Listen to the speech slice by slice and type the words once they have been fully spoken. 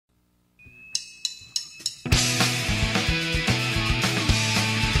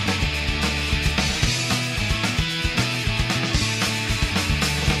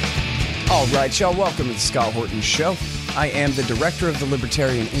right, y'all. Welcome to the Scott Horton Show. I am the director of the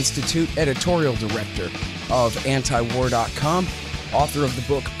Libertarian Institute, editorial director of antiwar.com, author of the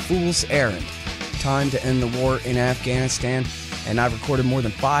book Fool's Errand, Time to End the War in Afghanistan, and I've recorded more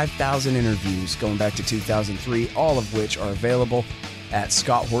than 5,000 interviews going back to 2003, all of which are available at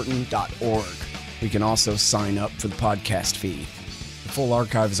scotthorton.org. You can also sign up for the podcast feed. The full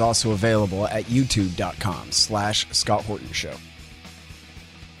archive is also available at youtube.com/Scott Horton Show.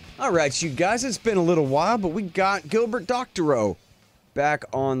 All right, you guys, it's been a little while, but we got Gilbert Doctorow back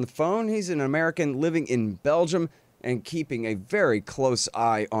on the phone. He's an American living in Belgium and keeping a very close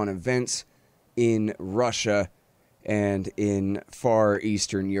eye on events in Russia and in Far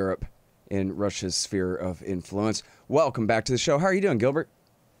Eastern Europe, in Russia's sphere of influence. Welcome back to the show. How are you doing, Gilbert?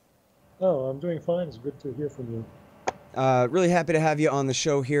 Oh, I'm doing fine. It's good to hear from you. Really happy to have you on the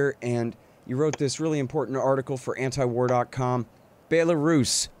show here, and you wrote this really important article for antiwar.com,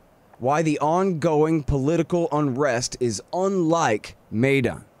 Belarus, Why the Ongoing Political Unrest is Unlike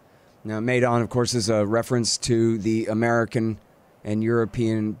Maidan. Now, Maidan, of course, is a reference to the American and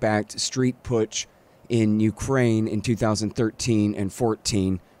European-backed street putsch in Ukraine in 2013 and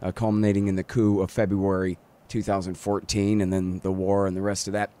 14, culminating in the coup of February 2014, and then the war and the rest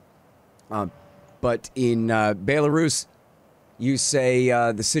of that. But in Belarus, you say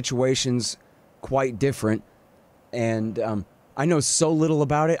the situation's quite different, and I know so little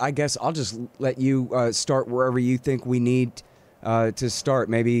about it. I guess I'll just let you start wherever you think we need to start.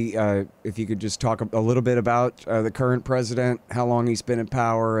 Maybe if you could just talk a little bit about the current president, how long he's been in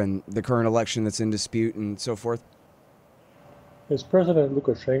power, and the current election that's in dispute, and so forth. Yes, President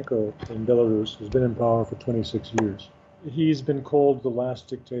Lukashenko in Belarus has been in power for 26 years. He's been called the last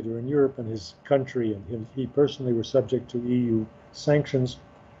dictator in Europe, and his country and he personally were subject to EU sanctions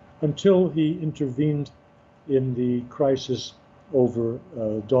until he intervened in the crisis over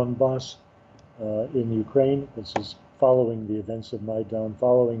Donbass in Ukraine. This is following the events of Maidan,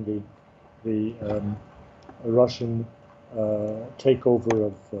 following the Russian takeover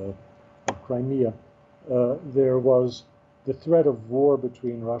of Crimea. There was the threat of war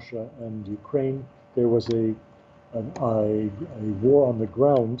between Russia and Ukraine. There was a war on the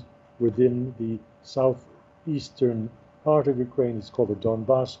ground within the southeastern part of Ukraine. It's called the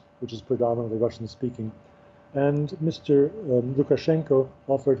Donbass, which is predominantly Russian-speaking. And Mr. Lukashenko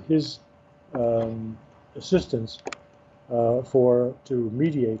offered his assistance to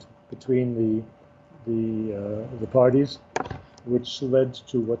mediate between the parties, which led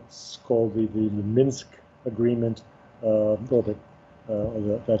to what's called the Minsk Agreement,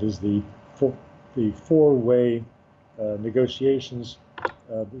 that is the four-way negotiations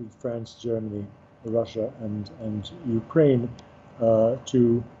with France, Germany, Russia, and Ukraine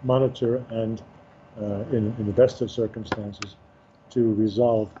to monitor and, in the best of circumstances, to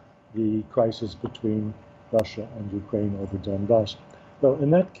resolve the crisis between Russia and Ukraine over Donbass. Well, in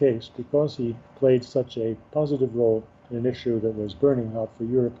that case, because he played such a positive role in an issue that was burning hot for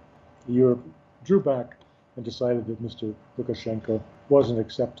Europe, Europe drew back and decided that Mr. Lukashenko was an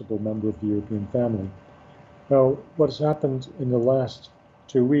acceptable member of the European family. Now, what has happened in the last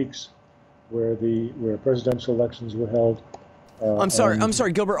 2 weeks, where presidential elections were held? I'm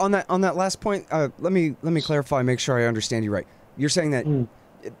sorry, Gilbert. On that last point, let me clarify, make sure I understand you right. You're saying that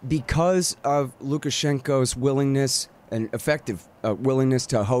because of Lukashenko's willingness and effective willingness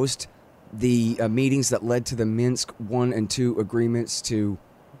to host the meetings that led to the Minsk 1 and 2 agreements to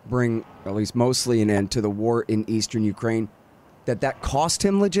bring, at least mostly, an end to the war in eastern Ukraine, that cost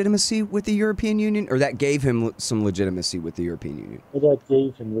him legitimacy with the European Union, or that gave him some legitimacy with the European Union? Well, that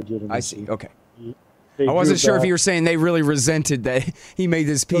gave him legitimacy. I see. Okay. I wasn't sure if you were saying they really resented that he made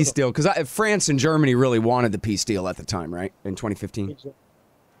this peace deal, because France and Germany really wanted the peace deal at the time, right, in 2015? Exactly.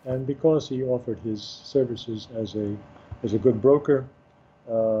 And because he offered his services as a good broker,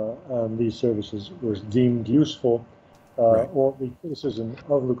 and these services were deemed useful, right, all the criticism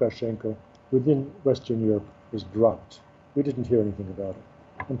of Lukashenko within Western Europe was dropped. We didn't hear anything about it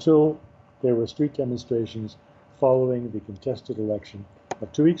until there were street demonstrations following the contested election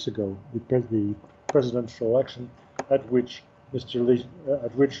of 2 weeks ago, the presidential election, at which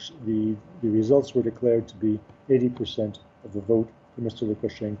the results were declared to be 80% of the vote for Mr.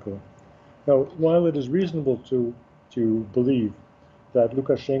 Lukashenko. Now, while it is reasonable to believe that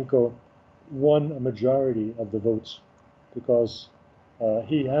Lukashenko won a majority of the votes because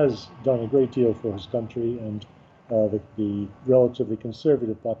he has done a great deal for his country, and the relatively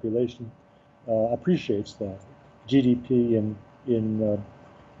conservative population appreciates that. GDP in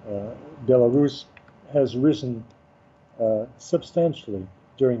Belarus has risen substantially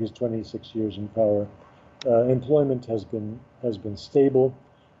during his 26 years in power. Employment has been stable.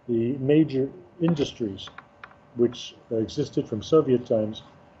 the major industries which existed from Soviet times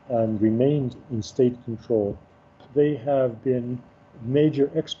and remained in state control, they have been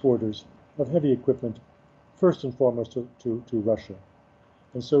major exporters of heavy equipment, first and foremost to Russia.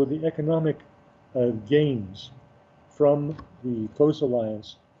 And so the economic gains from the close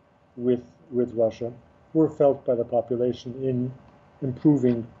alliance with Russia were felt by the population in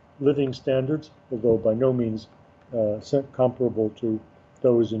improving living standards, although by no means comparable to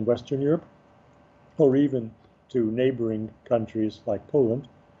those in Western Europe, or even to neighboring countries like Poland.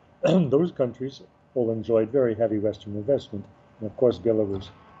 Those countries all enjoyed very heavy Western investment, and of course Belarus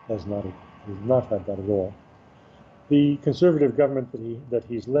has not had that at all. The conservative government that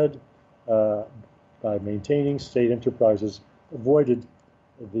he's led, by maintaining state enterprises, avoided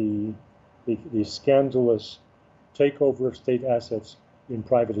the scandalous takeover of state assets in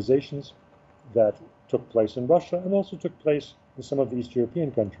privatizations that took place in Russia and also took place in some of the East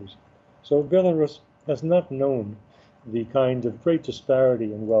European countries. So Belarus has not known the kind of great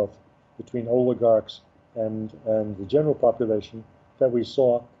disparity in wealth between oligarchs and the general population that we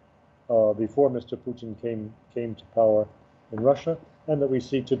saw before Mr. Putin came to power in Russia, and that we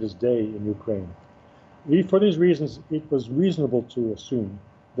see to this day in Ukraine. For these reasons, it was reasonable to assume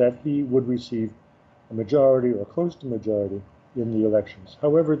that he would receive a majority or close to majority in the elections.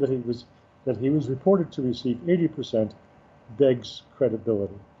 However, that he was reported to receive 80% begs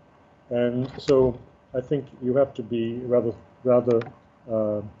credibility. And so I think you have to be rather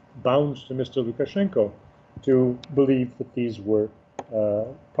bound to Mr. Lukashenko to believe that these were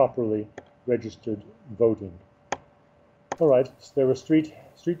properly registered voting. All right, so there were street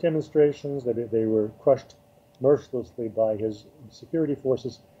demonstrations, that they were crushed mercilessly by his security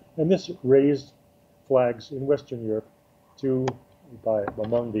forces, and this raised flags in Western Europe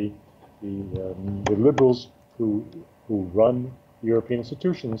among the liberals who run European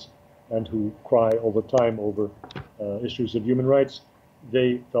institutions and who cry all the time over issues of human rights.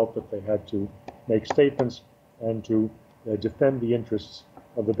 They felt that they had to make statements and to defend the interests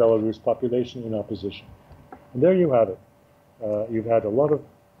of the Belarus population in opposition. And there you have it. You've had a lot of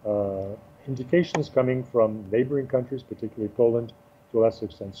indications coming from neighboring countries, particularly Poland, to a lesser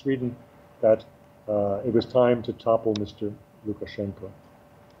extent Sweden, that it was time to topple Mr. Lukashenko.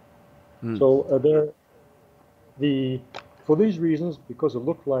 So for these reasons, because it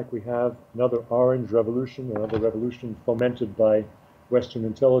looked like we have another orange revolution, another revolution fomented by Western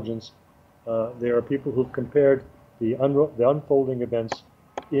intelligence, there are people who've compared the unfolding events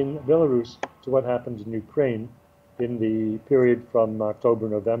in Belarus to what happened in Ukraine in the period from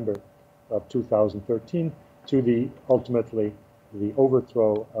October-November of 2013 to ultimately the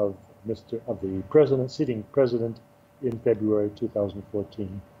overthrow of the sitting president in February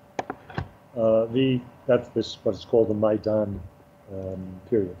 2014. That's what's called the Maidan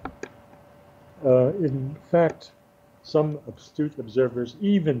period. In fact, some astute observers,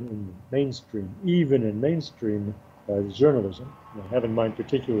 even in mainstream journalism, I have in mind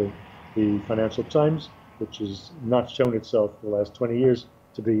particularly the Financial Times, which has not shown itself for the last 20 years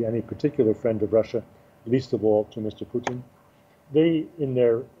to be any particular friend of Russia, least of all to Mr. Putin. They, in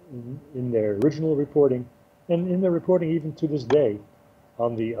their original reporting, and in their reporting even to this day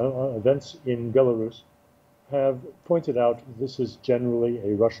on the events in Belarus, have pointed out this is generally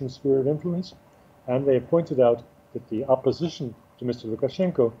a Russian sphere of influence, and they have pointed out that the opposition to Mr.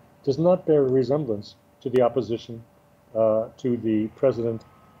 Lukashenko does not bear a resemblance to the opposition to the President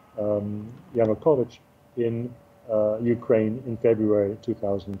Yanukovych in Ukraine in February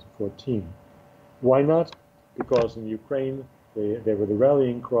 2014. Why not? Because in Ukraine, the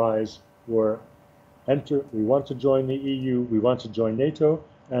rallying cries were, we want to join the EU, we want to join NATO,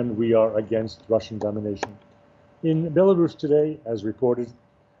 and we are against Russian domination. In Belarus today, as reported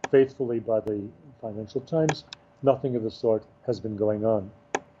faithfully by the Financial Times, nothing of the sort has been going on.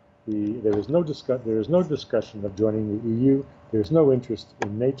 There is no discussion of joining the EU. There is no interest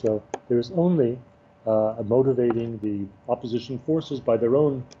in NATO. There is only motivating the opposition forces by their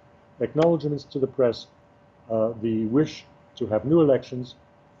own acknowledgments to the press, the wish to have new elections,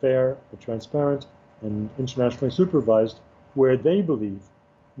 fair, transparent, and internationally supervised, where they believe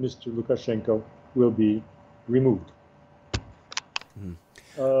Mr. Lukashenko will be removed.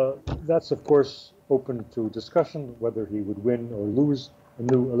 That's, of course, open to discussion whether he would win or lose a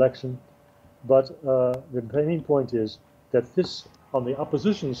new election. But the main point is that this, on the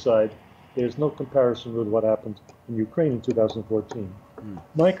opposition side, there's no comparison with what happened in Ukraine in 2014.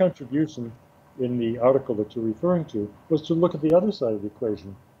 My contribution in the article that you're referring to was to look at the other side of the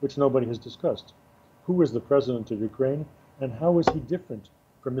equation, which nobody has discussed. Who is the president of Ukraine, and how is he different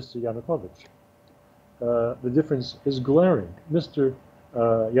from Mr. Yanukovych? The difference is glaring. Mr.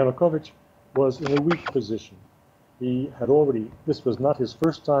 Yanukovych was in a weak position. He had already, this was not his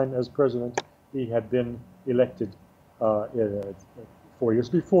first time as president. He had been elected 4 years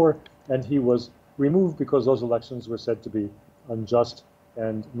before, and he was removed because those elections were said to be unjust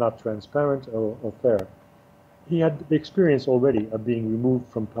and not transparent or fair. He had the experience already of being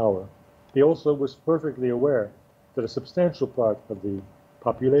removed from power. He also was perfectly aware that a substantial part of the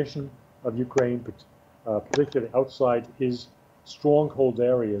population of Ukraine, particularly outside his stronghold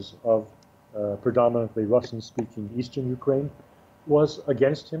areas of predominantly Russian-speaking Eastern Ukraine, was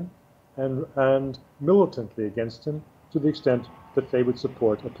against him and militantly against him to the extent that they would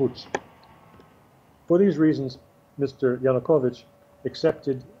support a putsch. For these reasons, Mr. Yanukovych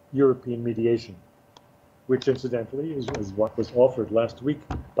accepted European mediation, which incidentally is what was offered last week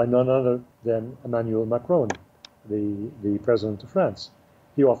by none other than Emmanuel Macron, the president of France.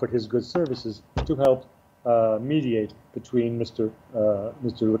 He offered his good services to help mediate between Mr.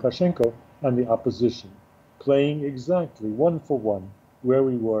 Lukashenko and the opposition, playing exactly one for one where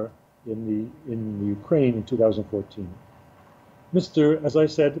we were in the Ukraine in 2014. As I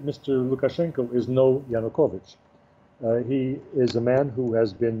said, Mr. Lukashenko is no Yanukovych. He is a man who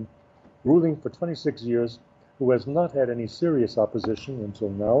has been ruling for 26 years, who has not had any serious opposition until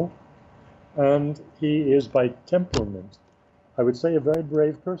now, and he is by temperament, I would say, a very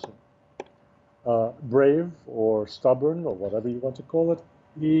brave person. Brave or stubborn or whatever you want to call it,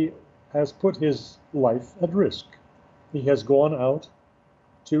 he has put his life at risk. He has gone out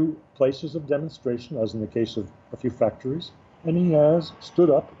to places of demonstration, as in the case of a few factories, and he has stood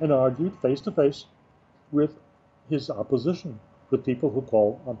up and argued face to face with his opposition, the people who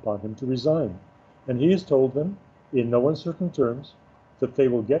call upon him to resign. And he has told them in no uncertain terms that they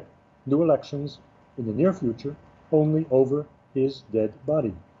will get new elections in the near future only over his dead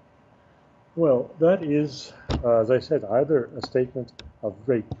body. Well, that is, as I said, either a statement of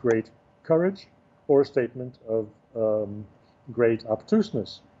great courage or a statement of great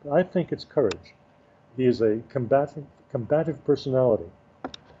obtuseness. I think it's courage. He is a combative personality,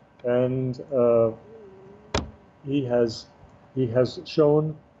 and he has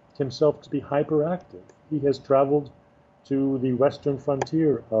shown himself to be hyperactive. He has traveled to the western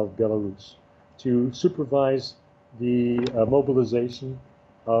frontier of Belarus to supervise the mobilization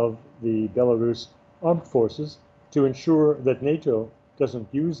of the Belarus armed forces to ensure that NATO doesn't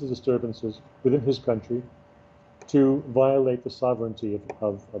use the disturbances within his country to violate the sovereignty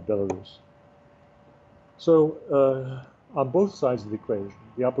of Belarus. So on both sides of the equation,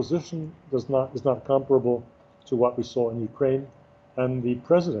 the opposition is not comparable to what we saw in Ukraine, and the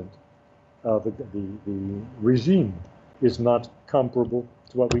president, the regime, is not comparable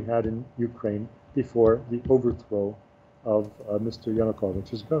to what we had in Ukraine before the overthrow of Mr.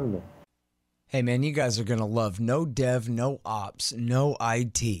 Yanukovych's government. Hey man, you guys are going to love No Dev, No Ops, No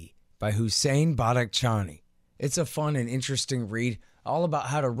IT by Hussein Badakhshani. It's a fun and interesting read all about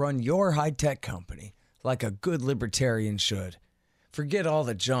how to run your high-tech company like a good libertarian should. Forget all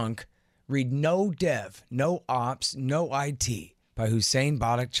the junk. Read No Dev, No Ops, No IT by Hussein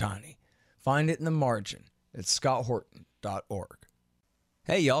Badakhshani. Find it in the margin at scotthorton.org.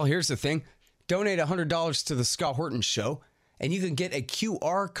 Hey y'all, here's the thing. Donate $100 to the Scott Horton Show, and you can get a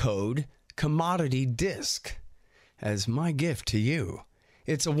QR code commodity disc as my gift to you.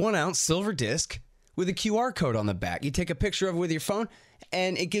 It's a 1-ounce silver disc with a QR code on the back. You take a picture of it with your phone,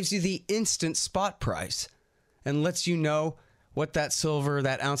 and it gives you the instant spot price and lets you know what that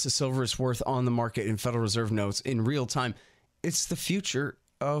ounce of silver is worth on the market in Federal Reserve notes in real time. It's the future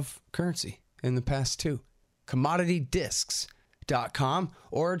of currency in the past too. CommodityDiscs.com,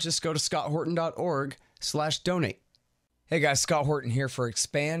 or just go to scotthorton.org/donate. Hey guys, Scott Horton here for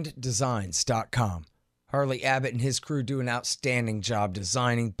expanddesigns.com. Harley Abbott and his crew do an outstanding job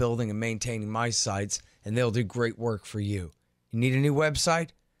designing, building, and maintaining my sites, and they'll do great work for you. You need a new website?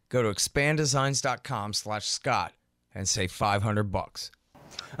 Go to expanddesigns.com/Scott and save $500.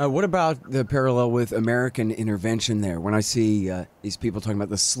 What about the parallel with American intervention there? When I see these people talking about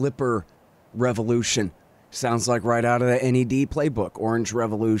the slipper revolution, sounds like right out of the NED playbook. Orange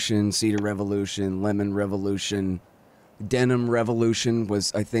Revolution, Cedar Revolution, Lemon Revolution. Denim Revolution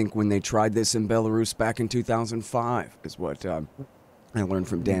was, I think, when they tried this in Belarus back in 2005, is what I learned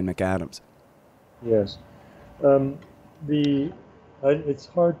from Dan McAdams. Yes. It's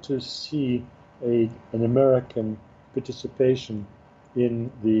hard to see an American participation in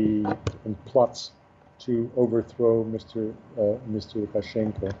plots to overthrow Mr.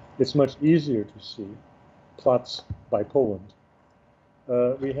 Lukashenko. It's much easier to see plots by Poland.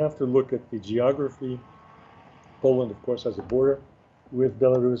 We have to look at the geography. Poland, of course, has a border with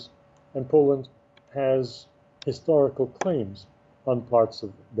Belarus, and Poland has historical claims on parts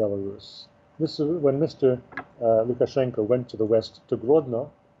of Belarus. This is when Mr. Lukashenko went to the west to Grodno,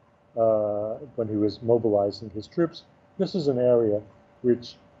 when he was mobilizing his troops. This is an area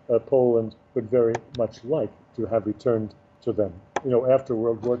which Poland would very much like to have returned to them. You know, after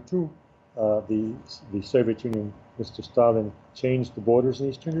World War II, the Soviet Union, Mr. Stalin, changed the borders in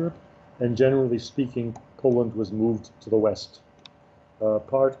Eastern Europe, and generally speaking, Poland was moved to the west.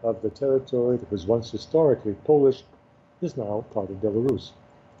 Part of the territory that was once historically Polish is now part of Belarus.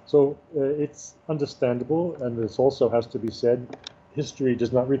 So it's understandable, and this also has to be said, history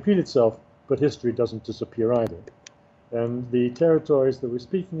does not repeat itself, but history doesn't disappear either. And the territories that we're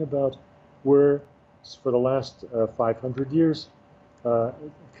speaking about were, for the last 500 years,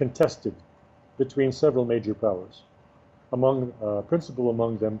 contested between several major powers. Principal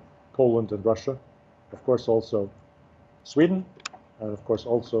among them, Poland and Russia, of course also Sweden, and of course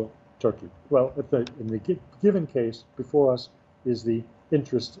also Turkey. Well, in the given case before us is the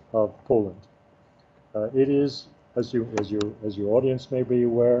interest of Poland. It is, as your audience may be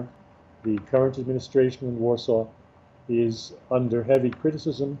aware, the current administration in Warsaw is under heavy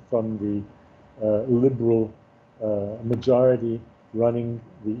criticism from the liberal majority running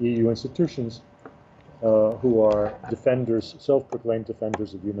the EU institutions, who are defenders, self-proclaimed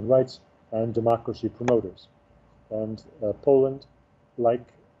defenders of human rights and democracy promoters. And Poland,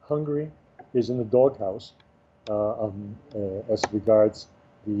 like Hungary, is in the doghouse as regards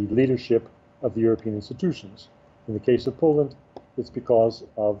the leadership of the European institutions. In the case of Poland, it's because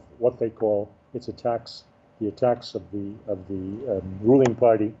of what they call its attacks, the attacks of the ruling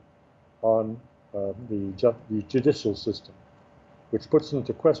party on the judicial system, which puts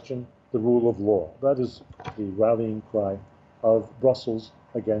into question the rule of law. That is the rallying cry of Brussels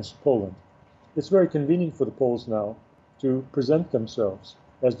against Poland. It's very convenient for the Poles now to present themselves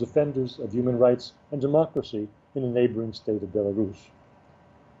as defenders of human rights and democracy in a neighboring state of Belarus.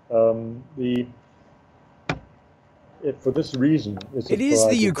 For this reason, it is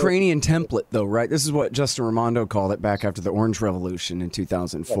the Ukrainian template, though, right? This is what Justin Raimondo called it back after the Orange Revolution in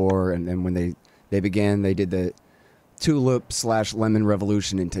 2004, right. And then when they began, they did the tulip/lemon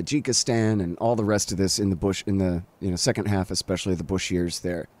revolution in Tajikistan and all the rest of this in the Bush, in the second half, especially the Bush years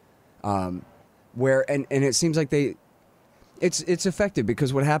there, where and it seems like it's effective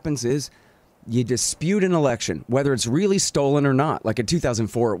because what happens is you dispute an election, whether it's really stolen or not. Like in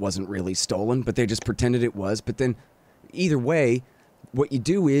 2004, it wasn't really stolen, but they just pretended it was. But then either way, what you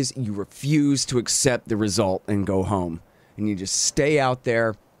do is you refuse to accept the result and go home. And you just stay out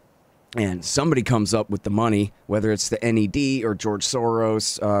there, and somebody comes up with the money, whether it's the NED or George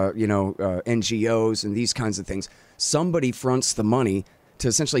Soros, NGOs and these kinds of things. Somebody fronts the money to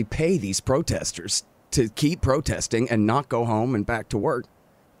essentially pay these protesters to keep protesting and not go home and back to work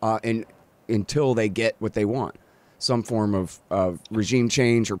until they get what they want. Some form of regime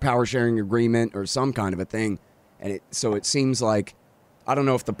change or power sharing agreement or some kind of a thing. And so it seems like, I don't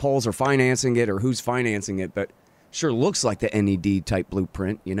know if the Poles are financing it or who's financing it, but sure looks like the NED type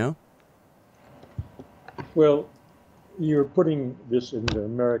blueprint, you know? Well, you're putting this in the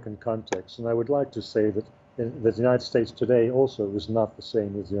American context, and I would like to say that the United States today also is not the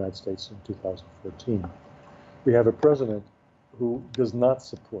same as the United States in 2014. We have a president who does not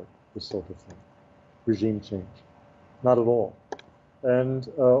support this sort of thing, regime change, not at all. And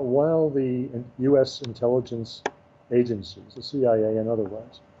while the U.S. intelligence agencies, the CIA and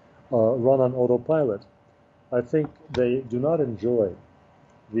otherwise, run on autopilot, I think they do not enjoy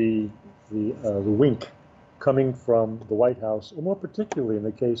the wink coming from the White House, or more particularly in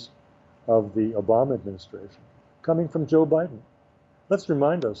the case of the Obama administration, coming from Joe Biden. Let's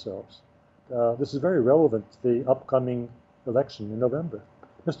remind ourselves, this is very relevant to the upcoming election in November.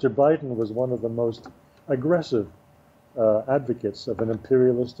 Mr. Biden was one of the most aggressive advocates of an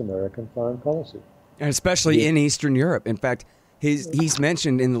imperialist American foreign policy. And especially in Eastern Europe. In fact, he's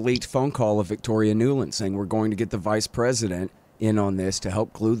mentioned in the leaked phone call of Victoria Nuland saying we're going to get the vice president in on this to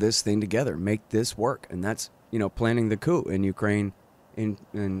help glue this thing together, make this work. And that's, planning the coup in Ukraine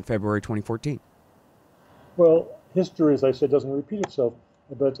in February 2014. Well, history, as I said, doesn't repeat itself,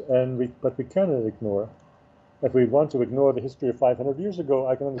 but we cannot ignore. If we want to ignore the history of 500 years ago,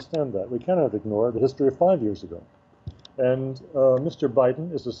 I can understand that. We cannot ignore the history of 5 years ago. And Mr.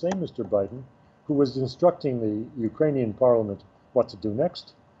 Biden is the same Mr. Biden who was instructing the Ukrainian parliament what to do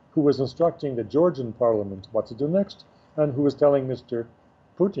next, who was instructing the Georgian parliament what to do next, and who was telling Mr.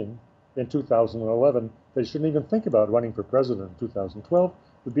 Putin in 2011 that he shouldn't even think about running for president in 2012. It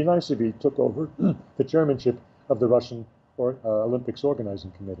would be nice if he took over the chairmanship of the Russian Olympics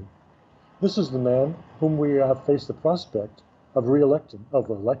Organizing Committee. This is the man whom we have faced the prospect of electing,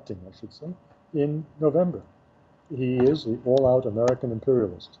 in November. he is the all-out American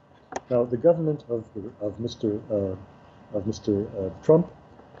imperialist. Now, the government of Mr. Trump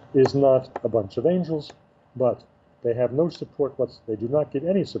is not a bunch of angels, but they have no support. They do not give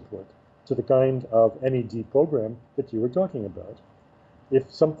any support to the kind of NED program that you were talking about.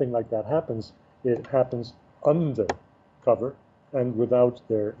 If something like that happens, it happens under cover and without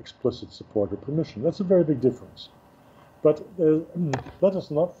their explicit support or permission. That's a very big difference. But let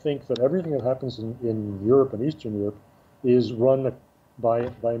us not think that everything that happens in Europe and Eastern Europe is run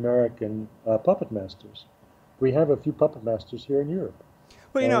by American puppet masters. We have a few puppet masters here in Europe.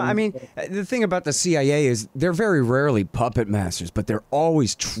 Well, I mean, the thing about the CIA is they're very rarely puppet masters, but they're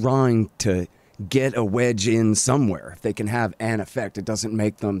always trying to get a wedge in somewhere. If they can have an effect, it doesn't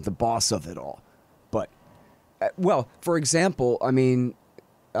make them the boss of it all. But, well, for example, I mean,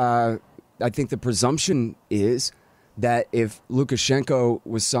 I think the presumption is that if Lukashenko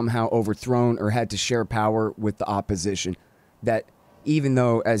was somehow overthrown or had to share power with the opposition, that even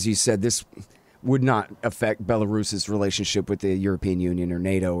though, as you said, this would not affect Belarus's relationship with the European Union or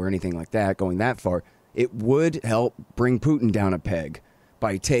NATO or anything like that, going that far, it would help bring Putin down a peg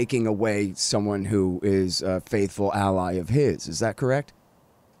by taking away someone who is a faithful ally of his. Is that correct?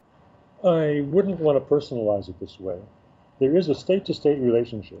 I wouldn't want to personalize it this way. There is a state-to-state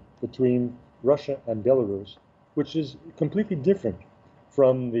relationship between Russia and Belarus, which is completely different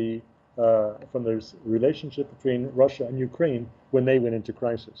from the relationship between Russia and Ukraine when they went into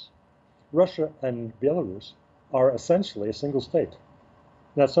crisis. Russia and Belarus are essentially a single state.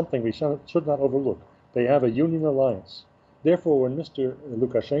 That's something we should not overlook. They have a union alliance. Therefore, when Mr.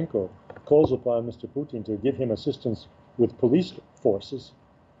 Lukashenko calls upon Mr. Putin to give him assistance with police forces,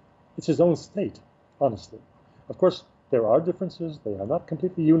 it's his own state, honestly. Of course, there are differences. They are not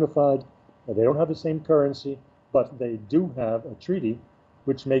completely unified. They don't have the same currency, but they do have a treaty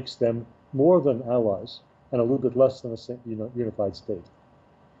which makes them more than allies and a little bit less than a unified state.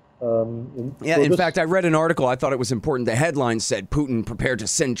 In fact, I read an article. I thought it was important. The headline said Putin prepared to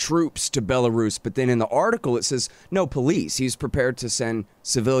send troops to Belarus, but then in the article it says no police. He's prepared to send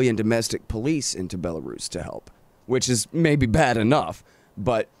civilian domestic police into Belarus to help, which is maybe bad enough,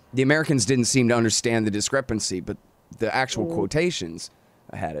 but the Americans didn't seem to understand the discrepancy, but the actual quotations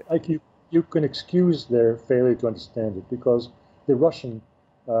had it. You can excuse their failure to understand it because the Russian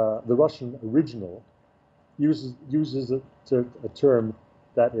original uses a term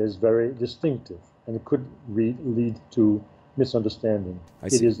that is very distinctive, and it could lead to misunderstanding.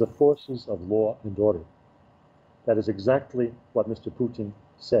 It is the forces of law and order. That is exactly what Mr. Putin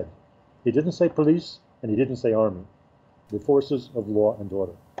said. He didn't say police, and he didn't say army. The forces of law and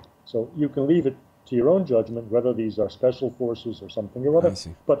order. So you can leave it to your own judgment whether these are special forces or something or other.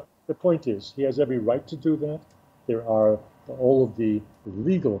 But the point is, he has every right to do that. There are all of the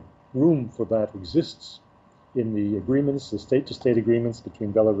legal room for that exists in the agreements, the state-to-state agreements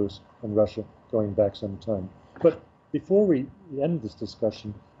between Belarus and Russia going back some time. But before we end this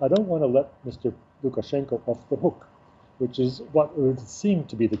discussion, I don't want to let Mr. Lukashenko off the hook, which is what would seem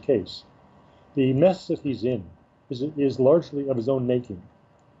to be the case. The mess that he's in is largely of his own making.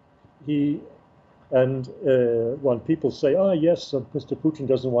 When people say, yes, Mr. Putin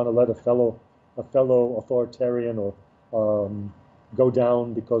doesn't want to let a fellow authoritarian or go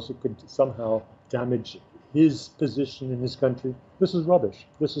down because it could somehow damage his position in his country. This is rubbish.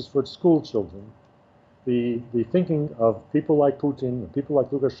 This is for school children. The thinking of people like Putin and people like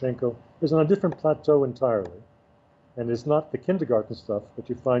Lukashenko is on a different plateau entirely. And it's not the kindergarten stuff that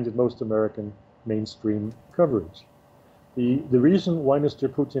you find in most American mainstream coverage. The reason why Mr.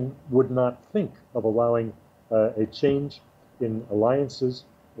 Putin would not think of allowing a change in alliances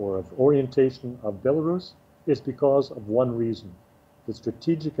or of orientation of Belarus is because of one reason: the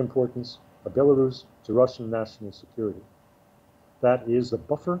strategic importance of Belarus to Russian national security. That is a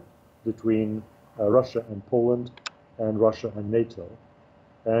buffer between Russia and Poland and Russia and NATO.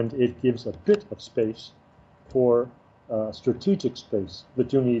 And it gives a bit of space for strategic space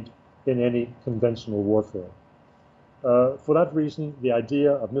that you need in any conventional warfare. For that reason, the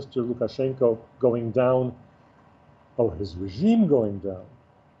idea of Mr. Lukashenko going down, or his regime going down,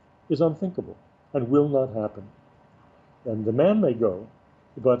 is unthinkable and will not happen. And the man may go,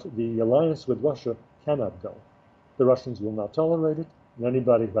 but the alliance with Russia cannot go. The Russians will not tolerate it, and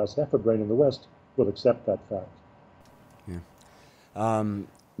anybody who has half a brain in the West will accept that fact.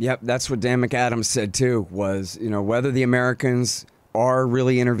 Yep, that's what Dan McAdams said too, was, whether the Americans are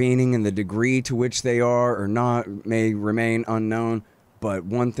really intervening and the degree to which they are or not may remain unknown, but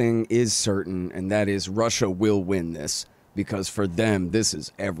one thing is certain, and that is Russia will win this, because for them, this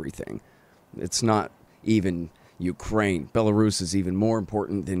is everything. It's not even Ukraine. Belarus is even more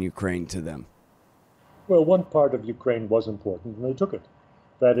important than Ukraine to them. Well, one part of Ukraine was important, and they took it.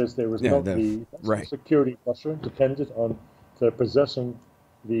 That is, there was Yeah, no the national right. security of Russia depended on their possessing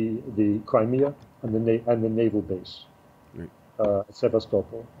the Crimea and the naval base Right. at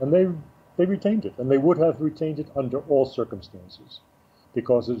Sevastopol, and they retained it, and they would have retained it under all circumstances,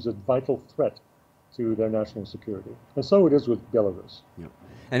 because it was a vital threat to their national security, and so it is with Belarus. Yeah.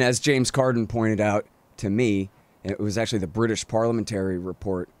 And as James Carden pointed out to me, it was actually the British parliamentary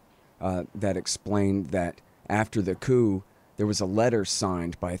report that explained that after the coup, there was a letter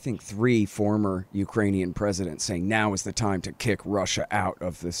signed by, I think, 3 former Ukrainian presidents saying now is the time to kick Russia out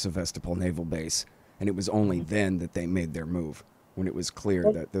of the Sevastopol naval base. And it was only then that they made their move, when it was clear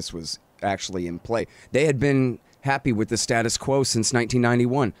that this was actually in play. They had been happy with the status quo since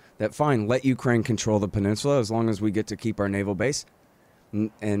 1991, that fine, let Ukraine control the peninsula as long as we get to keep our naval base.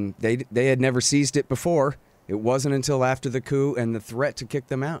 And they had never seized it before. It wasn't until after the coup and the threat to kick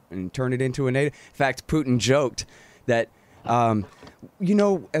them out and turn it into a NATO. In fact, Putin joked that,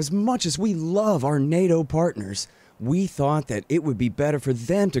 as much as we love our NATO partners, we thought that it would be better for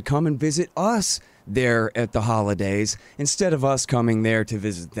them to come and visit us there at the holidays instead of us coming there to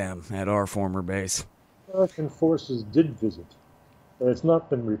visit them at our former base. American forces did visit. It's not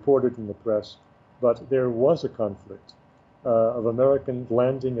been reported in the press, but there was a conflict of Americans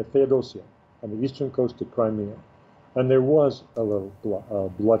landing at Feodosia on the eastern coast of Crimea. And there was a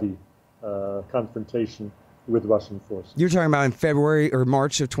little bloody confrontation with Russian forces. You're talking about in February or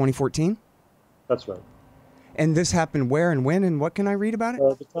March of 2014? That's right. And this happened where and when, and what can I read about it?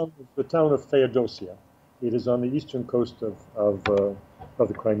 The town of Feodosia. It is on the eastern coast of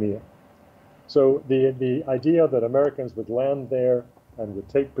the Crimea. So the idea that Americans would land there and would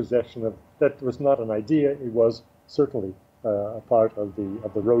take possession of that was not an idea. It was certainly a part of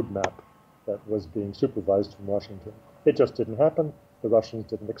the roadmap that was being supervised from Washington. It just didn't happen. The Russians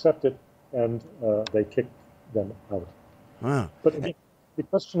didn't accept it, and they kicked them out. Wow. But again, the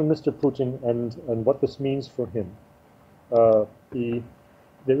question of Mr. Putin and what this means for him,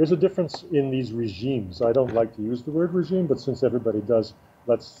 there is a difference in these regimes. I don't like to use the word regime, but since everybody does,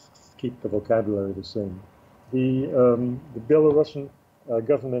 let's keep the vocabulary the same. The Belarusian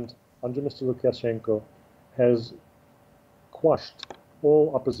government under Mr. Lukashenko has quashed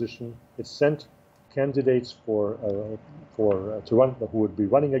all opposition. It sent candidates to run, who would be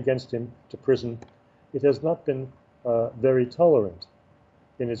running against him, to prison. It has not been very tolerant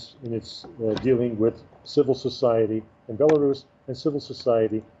in its dealing with civil society in Belarus, and civil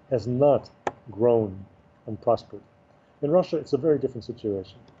society has not grown and prospered. In Russia, it's a very different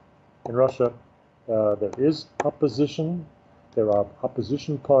situation. In Russia, there is opposition. There are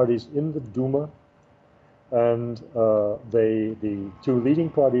opposition parties in the Duma, and the 2 leading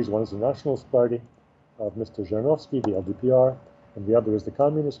parties, one is the Nationalist Party of Mr. Zhirinovsky, the LDPR, and the other is the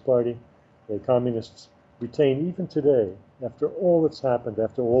Communist Party. The Communists retain, even today, after all that's happened,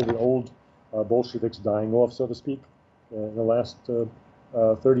 after all the old Bolsheviks dying off, so to speak, in the last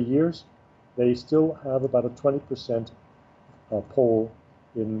 30 years, they still have about a 20% poll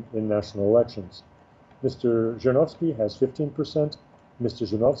in national elections. Mr. Zhirinovsky has 15%. Mr.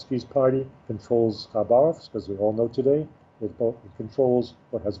 Zhirinovsky's party controls Khabarovsk, as we all know today. It controls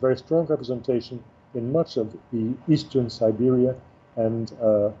what has very strong representation in much of the eastern Siberia and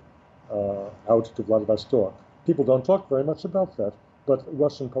out to Vladivostok. People don't talk very much about that, but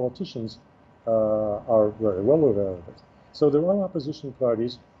Russian politicians are very well aware of it. So there are opposition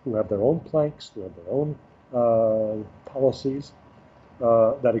parties who have their own planks, who have their own policies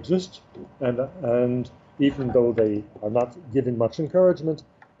that exist, and even though they are not given much encouragement,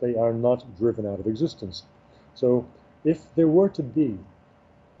 they are not driven out of existence. So if there were to be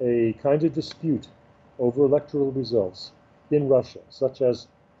a kind of dispute over electoral results in Russia, such as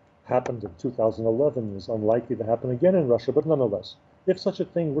happened in 2011, is unlikely to happen again in Russia, but nonetheless, if such a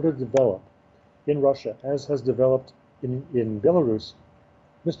thing were to develop in Russia, as has developed in Belarus,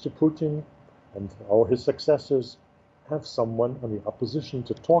 Mr. Putin and all his successors have someone on the opposition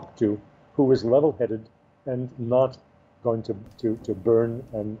to talk to who is level-headed and not going to burn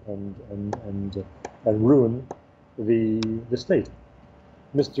and ruin the state.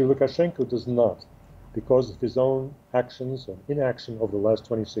 Mr. Lukashenko does not, because of his own actions and inaction over the last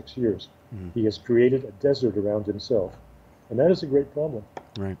 26 years. He has created a desert around himself, and that is a great problem.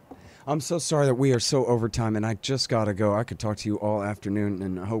 Right. I'm so sorry that we are so over time, and I just got to go. I could talk to you all afternoon,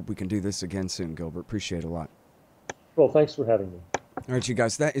 and I hope we can do this again soon, Gilbert. Appreciate it a lot. Well, thanks for having me. All right, you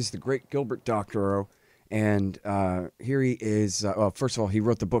guys, that is the great Gilbert Doctorow. And here he is. Well, first of all, he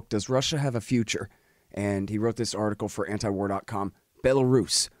wrote the book, Does Russia Have a Future? And he wrote this article for antiwar.com,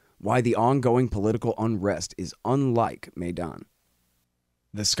 Belarus, Why the Ongoing Political Unrest is Unlike Maidan.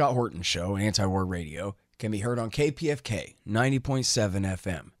 The Scott Horton Show, Anti-War Radio, can be heard on KPFK 90.7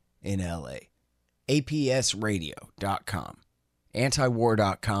 FM in LA, APSradio.com,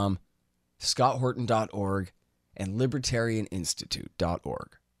 antiwar.com, scotthorton.org, and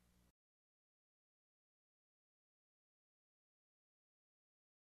libertarianinstitute.org.